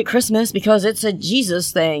celebrate Christmas because it's a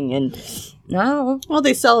Jesus thing. And no. Well,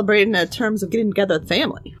 they celebrate in terms of getting together with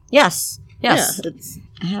family. Yes. Yeah,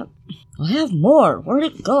 I have more. Where'd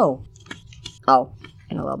it go? Oh,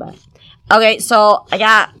 in a little bit. Okay, so I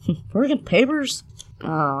got freaking papers.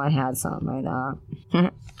 Oh, I had something like that.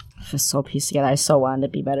 It's so pieced together. I so wanted to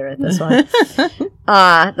be better at this one.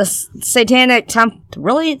 The satanic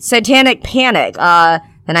panic. The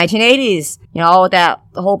 1980s. You know, with the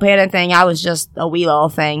whole panic thing. I was just a wee little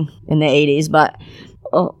thing in the 80s, but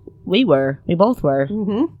we both were.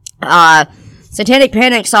 Mm-hmm. Satanic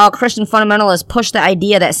panic saw Christian fundamentalists push the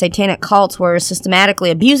idea that satanic cults were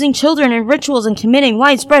systematically abusing children in rituals and committing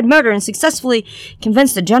widespread murder, and successfully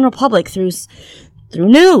convinced the general public through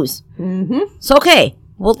news. Mm-hmm. So, okay.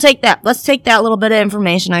 We'll take that. Let's take that little bit of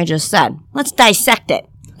information I just said. Let's dissect it.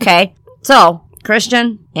 Okay? So,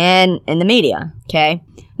 Christian and in the media. Okay?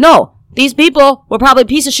 No, these people were probably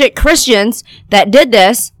piece of shit Christians that did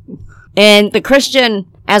this. And the Christian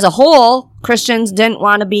as a whole, Christians didn't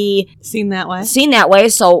want to be seen that way.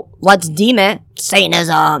 So let's deem it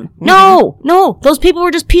Satanism. Mm-hmm. No, those people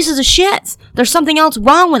were just pieces of shit. There's something else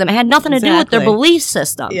wrong with them. It had nothing to do with their belief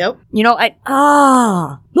system. Yep. You know, I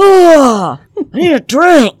need a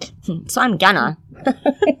drink. So I'm gonna.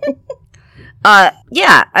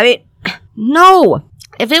 Yeah, I mean, no.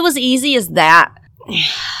 If it was easy as that,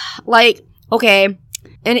 like, okay,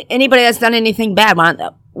 anybody that's done anything bad,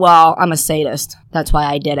 well, I'm a sadist. That's why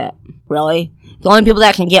I did it. Really? The only people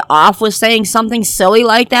that can get off with saying something silly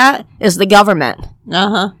like that is the government.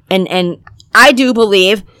 Uh-huh. And I do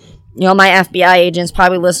believe, you know, my FBI agent's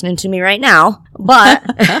probably listening to me right now, But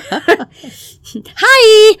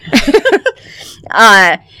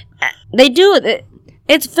hi. They do it.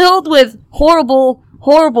 It's filled with horrible,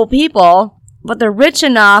 horrible people, but they're rich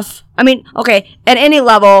enough. I mean, okay, at any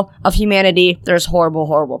level of humanity, there's horrible,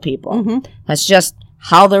 horrible people. Mm-hmm. That's just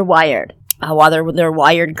how they're wired. Whether they're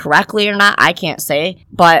wired correctly or not, I can't say,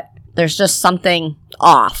 but there's just something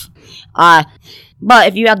off. But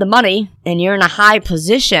if you have the money and you're in a high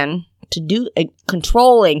position to do a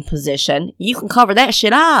controlling position, you can cover that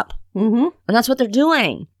shit up. Mm-hmm. And that's what they're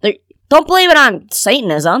doing. Don't blame it on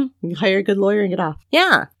Satanism. You hire a good lawyer and get off.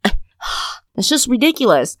 Yeah. It's just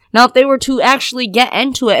ridiculous. Now, if they were to actually get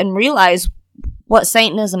into it and realize what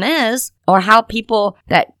Satanism is, or how people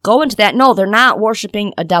that go into that, no, they're not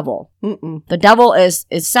worshiping a devil. Mm-mm. The devil is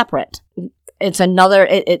separate. It's another,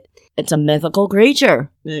 it's a mythical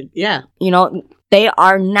creature. Yeah. You know, they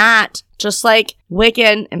are not, just like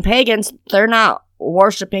Wiccan and pagans, they're not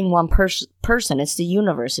worshiping one person. It's the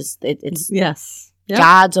universe. It's yes. Yep.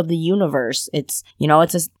 Gods of the universe. It's, you know,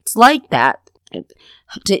 it's like that.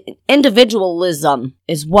 Individualism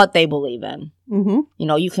is what they believe in. Mm-hmm. You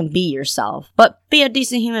know, you can be yourself, but be a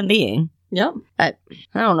decent human being. Yep. I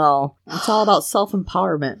don't know. It's all about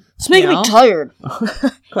self-empowerment. It's making me tired.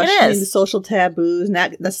 Questioning the social taboos,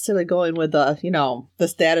 not necessarily going with the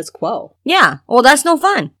status quo. Yeah. Well, that's no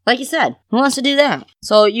fun. Like you said, who wants to do that?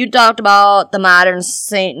 So you talked about the modern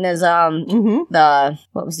Satanism. Mm-hmm.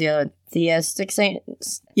 What was the other? Theistic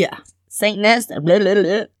Satanist? Yeah. Satanist, blah, blah,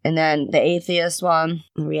 blah. And then the atheist one,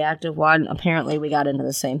 the reactive one. Apparently, we got into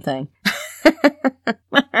the same thing.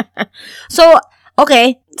 So,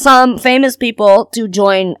 okay, some famous people to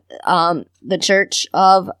join the Church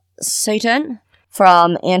of Satan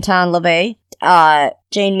from Anton LaVey,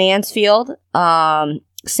 Jane Mansfield,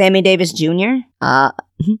 Sammy Davis Jr.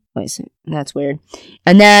 Wait, that's weird.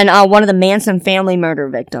 And then one of the Manson family murder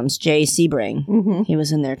victims, Jay Sebring. Mm-hmm. He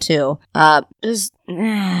was in there too. I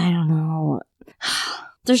don't know.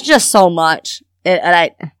 There's just so much.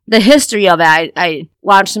 The history of it, I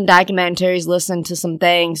watched some documentaries, listened to some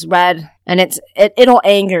things, read, and it'll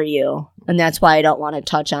anger you. And that's why I don't want to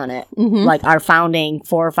touch on it. Mm-hmm. Like our founding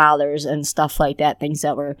forefathers and stuff like that, things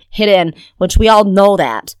that were hidden, which we all know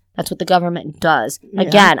that. That's what the government does. Yeah.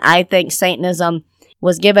 Again, I think Satanism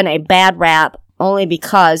was given a bad rap only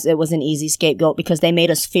because it was an easy scapegoat, because they made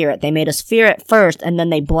us fear it. They made us fear it first, and then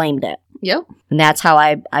they blamed it. Yep. And that's how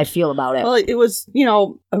I feel about it. Well, it was,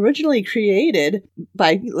 originally created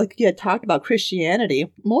by, like you had talked about,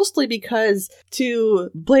 Christianity, mostly because to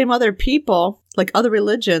blame other people, like other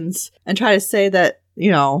religions, and try to say that,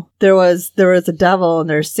 there was a devil and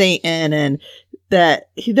there's Satan, and that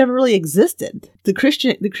he never really existed. The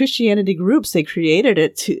Christianity groups, they created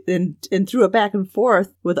it and threw it back and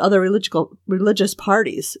forth with other religious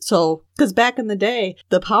parties. So, because back in the day,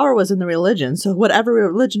 the power was in the religion. So whatever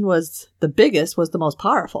religion was the biggest was the most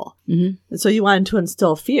powerful. Mm-hmm. And so you wanted to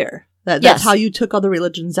instill fear. That's how you took other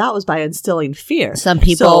religions out, was by instilling fear. Some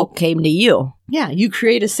people came to you. Yeah, you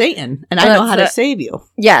create a Satan, and I know how to save you.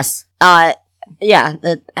 Yes. I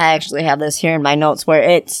actually have this here in my notes where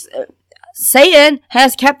it's... Satan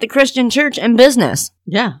has kept the Christian church in business.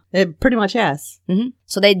 Yeah, it pretty much has. Mm-hmm.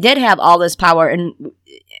 So they did have all this power. And,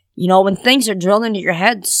 when things are drilled into your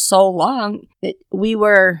head so long, we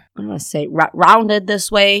were, rounded this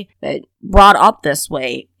way, brought up this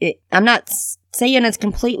way. I'm not saying it's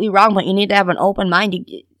completely wrong, but you need to have an open mind.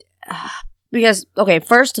 Because, okay,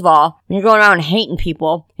 first of all, when you're going around hating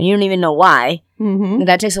people and you don't even know why, mm-hmm.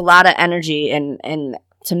 that takes a lot of energy, and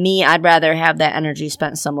to me, I'd rather have that energy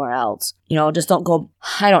spent somewhere else. Just don't go,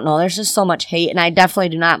 I don't know, there's just so much hate, and I definitely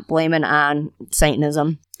do not blame it on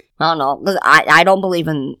Satanism. I don't know, because I don't believe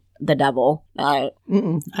in the devil. Are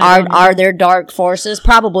there dark forces?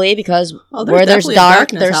 Probably, because where there's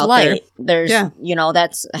dark, there's light. There's,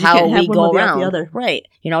 that's how we go around. The other. Right.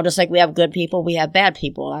 Just like we have good people, we have bad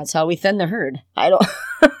people. That's how we thin the herd. I don't,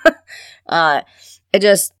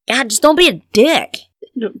 just don't be a dick.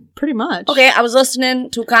 Pretty much. Okay, I was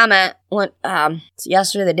listening to a comment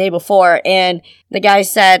yesterday, the day before, and the guy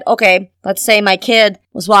said, okay, let's say my kid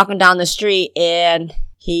was walking down the street and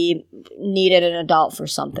he needed an adult for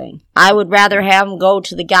something. I would rather have him go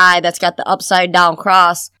to the guy that's got the upside down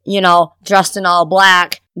cross, dressed in all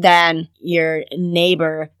black, than your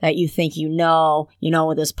neighbor that you think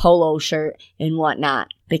with his polo shirt and whatnot.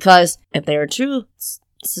 Because if they're a true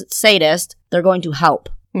sadist, they're going to help.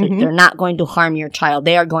 Mm-hmm. They're not going to harm your child.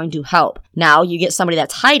 They are going to help. Now, you get somebody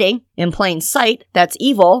that's hiding in plain sight, that's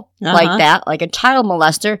evil, like that, like a child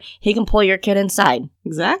molester, he can pull your kid inside.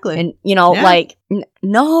 Exactly. And,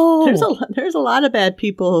 no. There's a lot of bad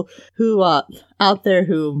people who out there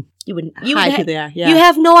who you would hide who they are. Yeah. You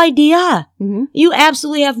have no idea. Mm-hmm. You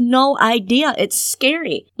absolutely have no idea. It's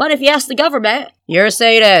scary. But if you ask the government, you're a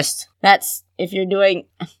sadist. That's if you're doing.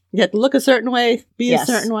 You have to look a certain way, be a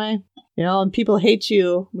certain way. You know, and people hate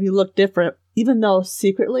you when you look different. Even though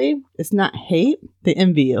secretly it's not hate, they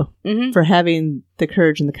envy you for having the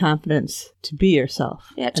courage and the confidence to be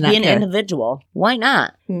yourself. Yeah, to be an individual. Why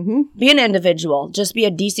not? Mm-hmm. Be an individual. Just be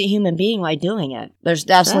a decent human being while doing it. There's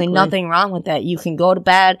absolutely nothing wrong with that. You can go to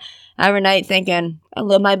bed every night thinking, I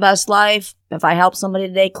live my best life. If I help somebody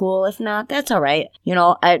today, cool. If not, that's all right. You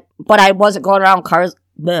know, but I wasn't going around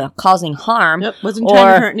causing harm. Yep, wasn't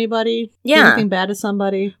trying to hurt anybody. Yeah. Do anything bad to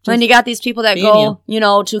somebody. When you got these people that go, you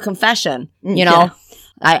know, to confession, you know,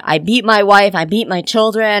 I beat my wife, I beat my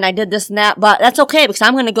children, I did this and that, but that's okay because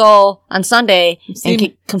I'm going to go on Sunday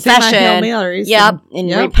and confession.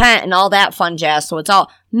 And repent and all that fun jazz. So it's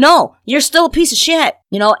all, no, you're still a piece of shit,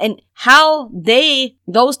 you know, and how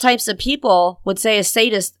those types of people would say a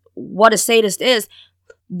sadist, what a sadist is,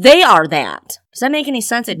 they are that. Does that make any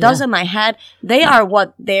sense? It does in my head. They are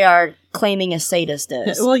what they are claiming a sadist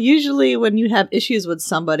is. Well, usually when you have issues with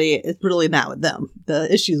somebody, it's really not with them. The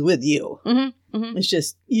issue's with you. Mm-hmm, mm-hmm. It's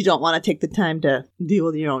just you don't want to take the time to deal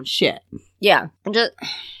with your own shit. Yeah. Deal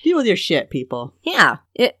with your shit, people. Yeah.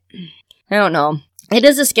 I don't know. It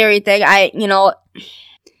is a scary thing.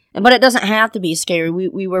 But it doesn't have to be scary.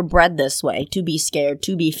 We were bred this way, to be scared,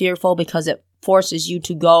 to be fearful, because it forces you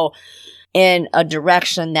to go in a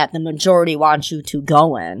direction that the majority wants you to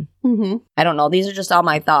go in. Mm-hmm. I don't know. These are just all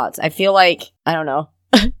my thoughts. I feel like, I don't know,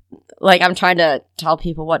 like I'm trying to tell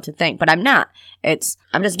people what to think, but I'm not.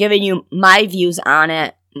 I'm just giving you my views on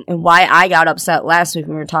it and why I got upset last week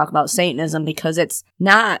when we were talking about Satanism, because it's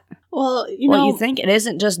not what you think. It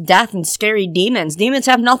isn't just death and scary demons. Demons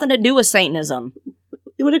have nothing to do with Satanism.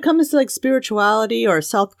 When it comes to like spirituality or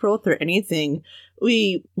self-growth or anything,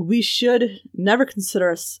 we should never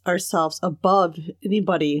consider ourselves above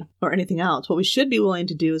anybody or anything else. What we should be willing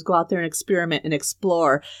to do is go out there and experiment and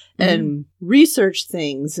explore and research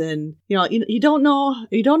things. And you don't know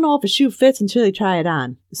if a shoe fits until you try it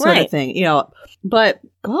on, sort of thing. But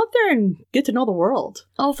go out there and get to know the world.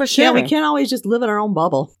 Oh, for sure. Yeah, we can't always just live in our own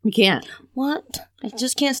bubble. We can't. What? I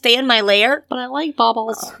just can't stay in my lair. But I like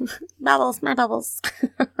bubbles. Bubbles, my bubbles.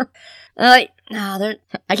 I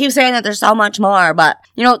keep saying that there's so much more, but,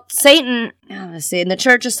 Satan, let's see, in the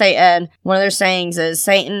Church of Satan, one of their sayings is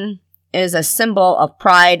Satan is a symbol of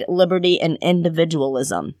pride, liberty, and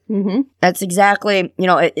individualism. Mm-hmm. That's exactly,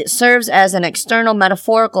 it serves as an external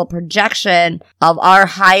metaphorical projection of our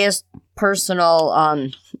highest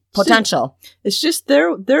personal potential. It's just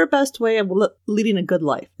their best way of leading a good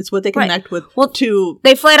life. It's what they connect with. Well,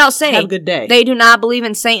 they flat out say have a good day. They do not believe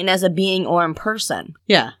in Satan as a being or in person.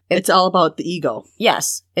 Yeah, it's all about the ego.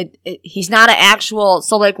 Yes, he's not an actual.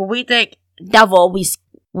 So like when we think devil,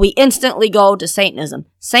 we instantly go to Satanism.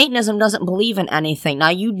 Satanism doesn't believe in anything. Now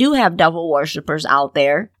you do have devil worshippers out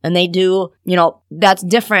there, and they do. That's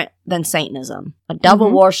different than Satanism. A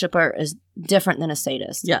devil worshipper is different than a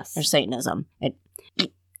sadist. Yes, or Satanism.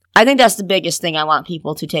 I think that's the biggest thing I want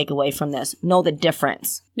people to take away from this. Know the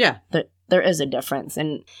difference. Yeah. There is a difference.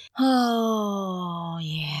 And, oh,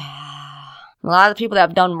 yeah. A lot of the people that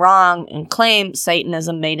have done wrong and claim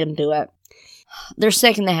Satanism made them do it, they're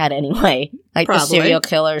sick in the head anyway. Like the serial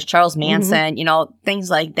killers, Charles Manson, things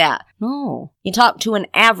like that. No. You talk to an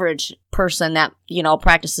average person that,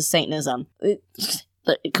 practices Satanism. It's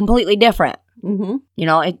completely different. Mm-hmm.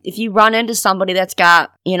 If you run into somebody that's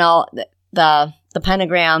got, the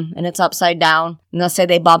pentagram and it's upside down, and let's say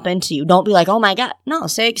they bump into you, don't be like, oh my God. No,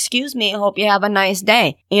 say, excuse me, I hope you have a nice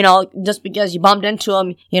day. Just because you bumped into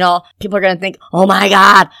them, people are going to think, oh my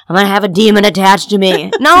God, I'm going to have a demon attached to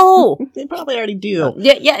me. No. They probably already do.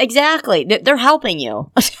 Yeah, exactly. They're helping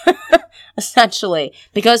you, essentially,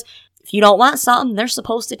 because if you don't want something, they're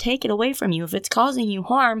supposed to take it away from you. If it's causing you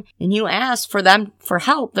harm and you ask for them for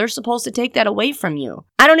help, they're supposed to take that away from you.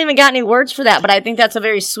 I don't even got any words for that, but I think that's a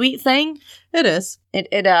very sweet thing. It is. And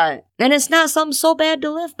it's not something so bad to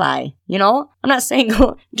live by, I'm not saying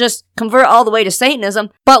go just convert all the way to Satanism,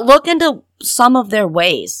 but look into some of their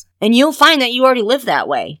ways, and you'll find that you already live that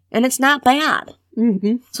way, and it's not bad.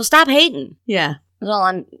 Mm-hmm. So stop hating. Yeah. That's all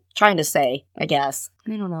I'm trying to say, I guess.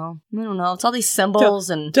 I don't know. It's all these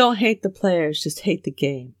symbols Don't hate the players, just hate the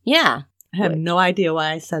game. Yeah. I have no idea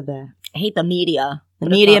why I said that. I hate the media. The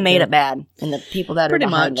media made it bad, and the people that are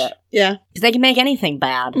behind it. Yeah. Because they can make anything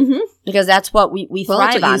bad. Mm-hmm. Because that's what we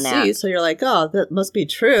thrive on that. See, so you're like, oh, that must be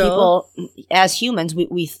true. People, as humans,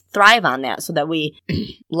 we thrive on that, so that we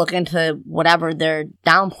look into whatever they're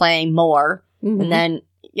downplaying more, and then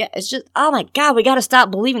Yeah, it's just, oh my God, we got to stop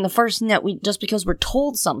believing the first thing that just because we're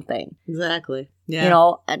told something. Exactly. Yeah. You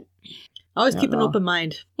know, and always keep an open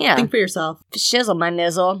mind. Yeah. Think for yourself. Shizzle my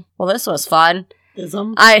nizzle. Well, this was fun.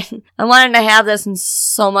 Ism. I wanted to have this in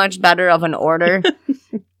so much better of an order.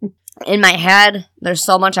 In my head, there's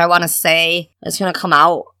so much I want to say. It's going to come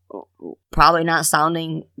out probably not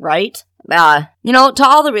sounding right. You know, to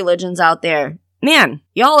all the religions out there, man,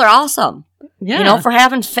 y'all are awesome. Yeah. You know, for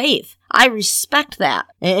having faith. I respect that.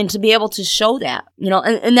 And to be able to show that, you know,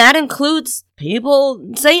 and that includes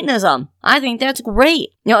Satanism. I think that's great.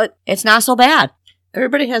 You know, it's not so bad.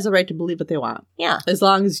 Everybody has a right to believe what they want. Yeah. As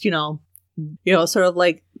long as, you know, sort of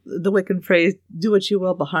like the Wiccan phrase, do what you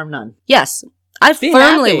will, but harm none. Yes. I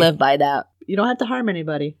firmly live by that. You don't have to harm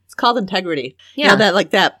anybody. It's called integrity. Yeah. You know,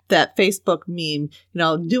 that Facebook meme, you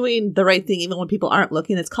know, doing the right thing even when people aren't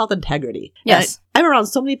looking, it's called integrity. Yes. I'm around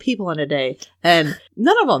so many people in a day, and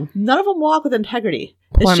none of them walk with integrity.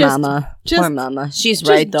 Poor mama. She's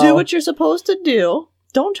right, though. Do what you're supposed to do.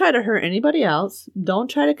 Don't try to hurt anybody else. Don't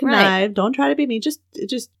try to connive. Right. Don't try to be mean. Just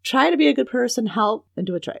try to be a good person, help, and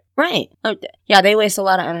do what's right. Right. Okay. Yeah, they waste a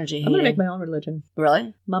lot of energy. I'm going to make my own religion.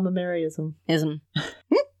 Really? Mama Maryism.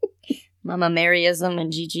 Mama Maryism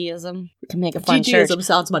and Gigiism. We can make a fun church. Gigiism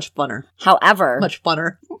sounds much funner. However. Much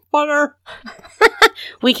funner. Funner.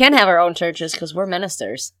 We can have our own churches because we're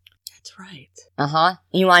ministers. That's right. Uh-huh.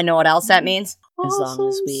 You want to know what else that means? As long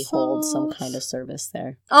as we hold some kind of service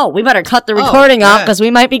there. Oh, we better cut the recording off because we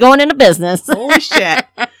might be going into business. Holy shit.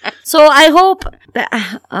 So I hope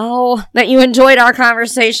that you enjoyed our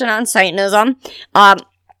conversation on Satanism.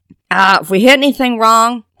 If we hit anything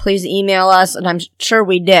wrong, please email us, and I'm sure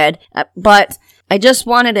we did. But I just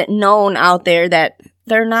wanted it known out there that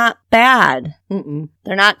they're not bad. Mm-mm.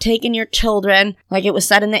 They're not taking your children, like it was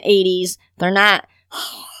said in the 80s. They're not...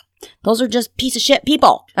 Those are just piece of shit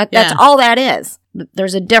people. That's all that is.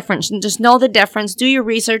 There's a difference. Just know the difference. Do your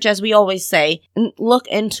research, as we always say, and look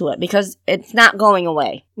into it because it's not going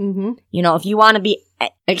away. Mm-hmm. You know, if you want to be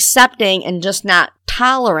accepting and just not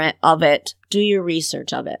tolerant of it, do your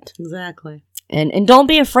research of it. Exactly. And don't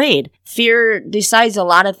be afraid. Fear decides a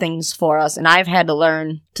lot of things for us, and I've had to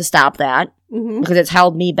learn to stop that because it's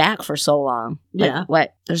held me back for so long. Yeah.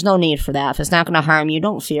 There's no need for that. If it's not going to harm you,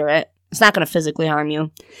 don't fear it. It's not going to physically harm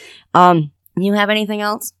you. You have anything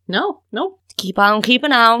else? No. Keep on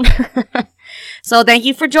keeping on. So thank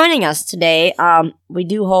you for joining us today. We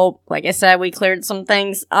do hope, like I said, we cleared some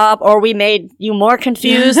things up or we made you more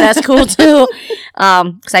confused. That's cool too.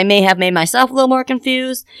 Because I may have made myself a little more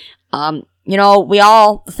confused. You know, we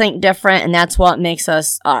all think different and that's what makes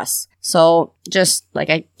us us. So just like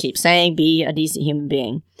I keep saying, be a decent human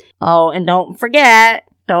being. Oh, and don't forget,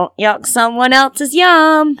 don't yuck someone else's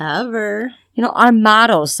yum. Ever. You know, our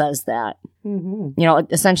motto says that. Mm-hmm. You know,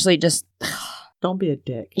 essentially just... Don't be a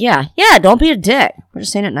dick. Yeah, don't be a dick. We're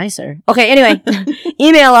just saying it nicer. Okay, anyway,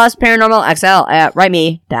 email us,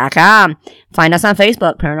 paranormalxl@writeme.com. Find us on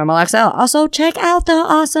Facebook, Paranormal XL. Also, check out the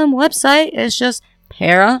awesome website. It's just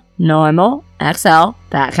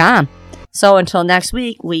paranormalxl.com. So until next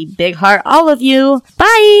week, we big heart all of you.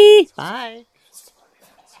 Bye! Bye.